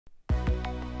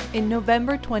In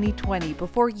November 2020,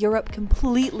 before Europe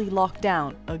completely locked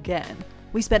down again,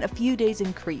 we spent a few days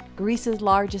in Crete, Greece's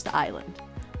largest island.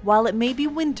 While it may be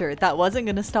winter, that wasn't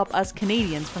going to stop us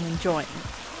Canadians from enjoying.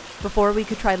 Before we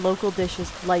could try local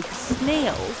dishes like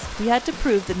snails, we had to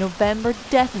prove that November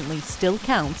definitely still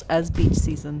counts as beach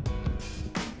season.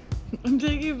 I'm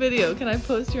taking a video. Can I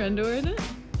post your underwear in it?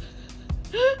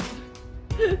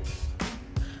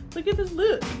 Look at this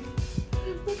look.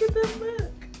 Look at this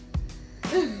look.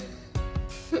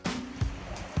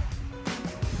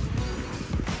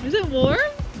 Is it warm?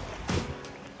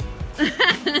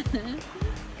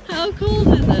 How cold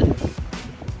is it?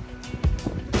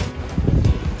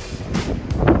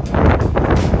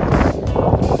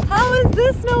 How is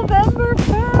this November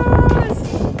 1st?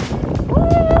 Woo!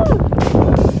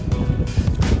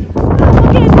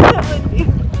 Okay, it's a bit windy.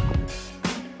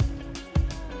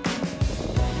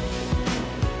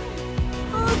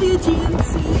 Oh, the Aegean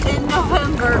Sea in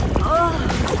November. Oh,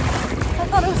 I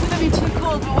thought it was going to be too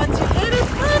cold, but once you hit it, it's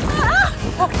good.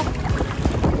 Oh,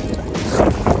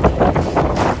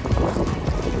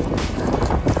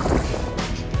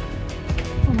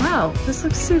 wow, this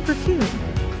looks super cute.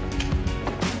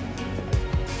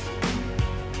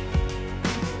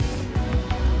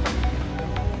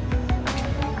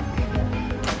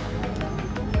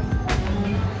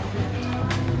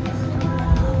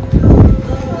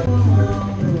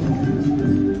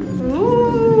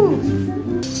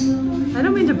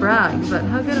 Brag, but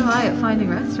how good am I at finding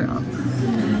restaurants?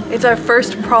 It's our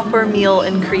first proper meal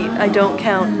in Crete. I don't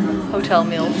count hotel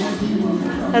meals,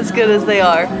 as good as they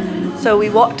are. So we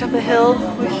walked up a hill,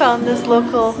 we found this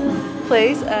local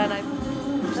place, and I...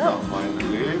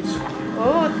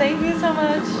 Oh, thank you so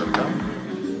much.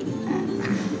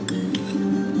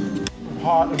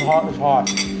 Hot, it's hot, it's hot.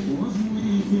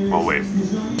 Oh wait.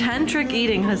 Tantric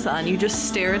eating, Hassan. You just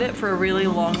stare at it for a really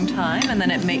long time and then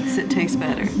it makes it taste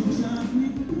better.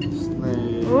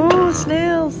 Oh,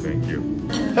 snails! Thank you.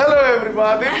 Hello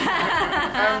everybody!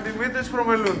 I'm Dimitris from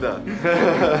Elunda.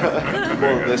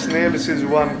 Well, the snails is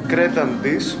one Cretan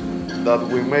dish that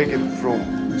we make it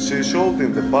from sea salt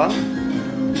in the pan,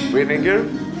 vinegar,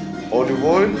 olive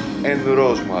oil and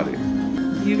rosemary.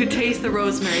 You could taste the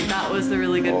rosemary, that was the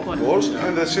really good point. Of course,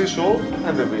 and the sea salt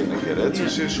and the vinegar. It's yeah.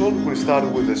 Sea salt, we start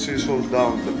with the sea salt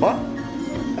down the pan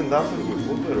and after we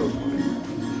put the rosemary.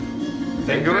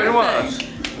 Thank you very much!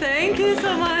 Thank you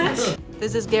so much.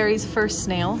 This is Gary's first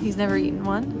snail. He's never eaten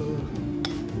one.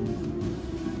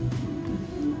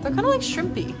 They're kind of like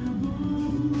shrimpy.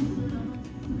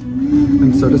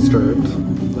 I'm so disturbed.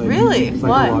 Like, really?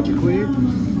 Psychologically.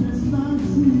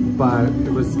 Why? But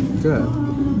it was good.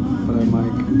 But I'm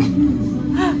like...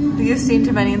 You've seen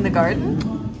too many in the garden?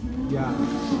 Yeah.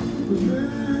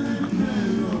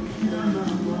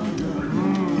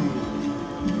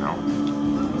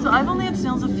 So I've only had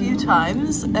snails a few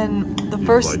times, and the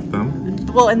first... You like them?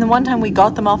 Well, and the one time we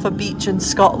got them off a beach in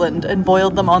Scotland and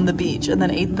boiled them on the beach and then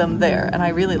ate them there, and I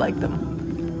really like them.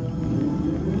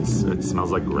 It smells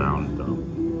like ground though,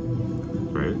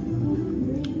 right?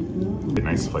 A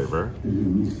nice flavor.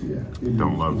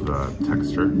 Don't love the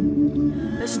texture.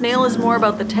 The snail is more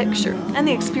about the texture and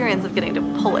the experience of getting to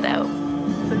pull it out.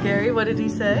 So Gary, what did he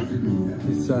say?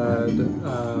 He said,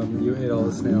 you ate all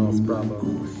the snails, bravo.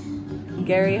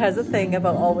 Gary has a thing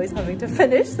about always having to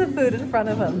finish the food in front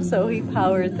of him, so he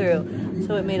powered through.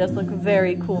 So it made us look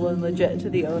very cool and legit to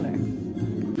the owner.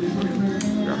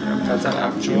 That's a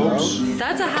half kilo.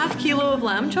 That's a half kilo of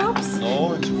lamb chops?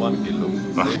 No, it's 1 kilo.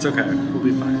 It's okay, we'll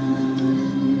be fine.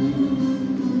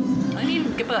 I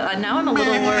mean, but now I'm a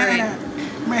little worried.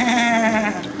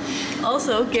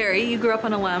 Also, Gary, you grew up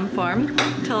on a lamb farm.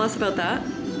 Tell us about that.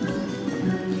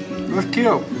 It was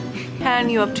cute. Can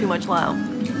you have too much lamb?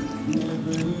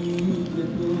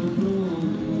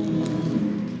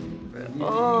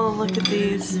 Oh, look at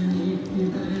these.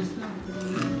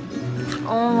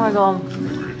 Oh my god.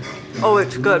 Oh,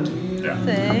 it's good. Yeah.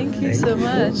 Thank you so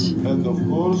much. And of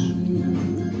course,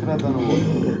 Cretan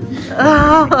water.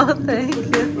 Oh, thank you.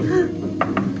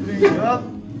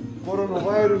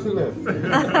 Coronavirus left.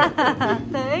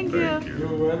 Thank you.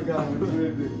 You're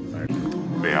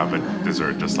welcome. They have a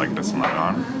dessert just like this in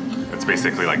Lebanon. It's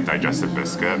basically like digestive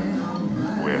biscuit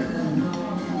with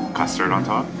custard on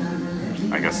top.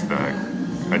 I guess the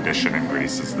addition in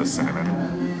Greece is the cinnamon.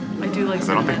 I do like Because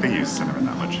I don't think they use cinnamon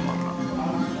that much in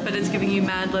Lebanon. But it's giving you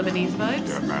mad Lebanese vibes?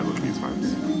 Yeah, mad Lebanese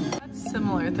vibes. That's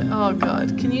similar. Oh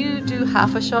god. Can you do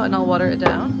half a shot and I'll water it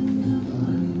down?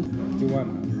 Do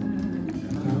one.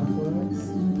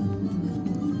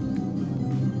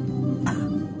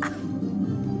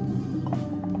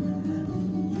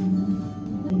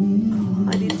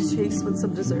 I need to taste what's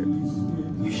some dessert.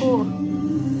 Oh.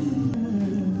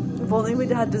 If only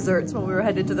we'd had desserts when we were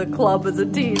headed to the club as a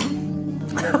team.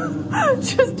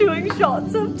 Just doing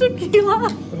shots of tequila.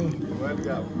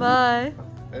 Welcome. Bye.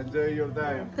 Enjoy your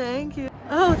time. Thank you.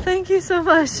 Oh, thank you so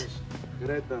much.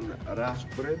 Cretan rusk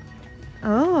bread,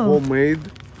 Oh. homemade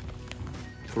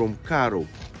from carob.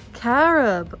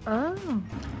 Carob. Oh.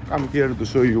 I'm here to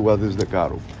show you what is the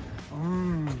carob.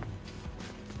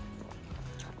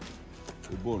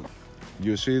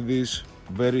 You see this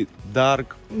very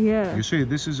dark. Yeah. You see,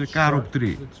 this is a carob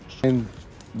tree. And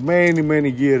many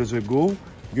years ago,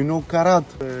 you know carat.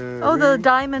 Oh, the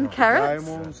diamond carrots?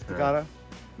 Diamonds, carat.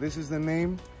 This is the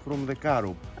name from the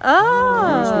carob.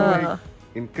 Used to make Oh.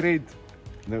 in Crete,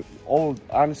 the old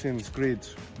ancient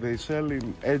Cretes, they sell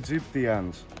in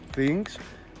Egyptians things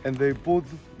and they put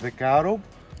the carob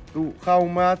to how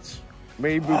much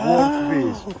maybe worth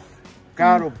this.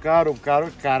 Carob,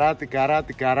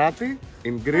 karati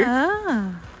in Greek.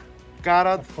 Ah.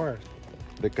 Carat, Of course.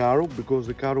 the carob, because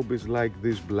the carob is like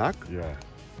this black. Yeah.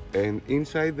 And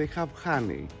inside they have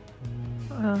honey.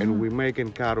 And we make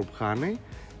in carob honey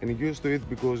and used to it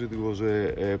because it was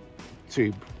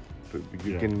cheap.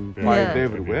 You can buy it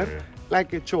everywhere,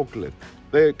 like a chocolate.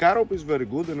 The carob is very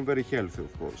good and very healthy,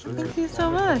 of course. Thank you so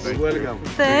much. Welcome.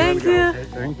 Thank you.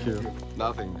 Thank you.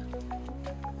 Nothing.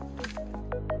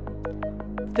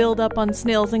 Filled up on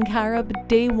snails and carob,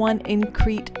 day 1 in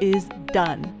Crete is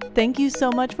done. Thank you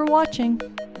so much for watching.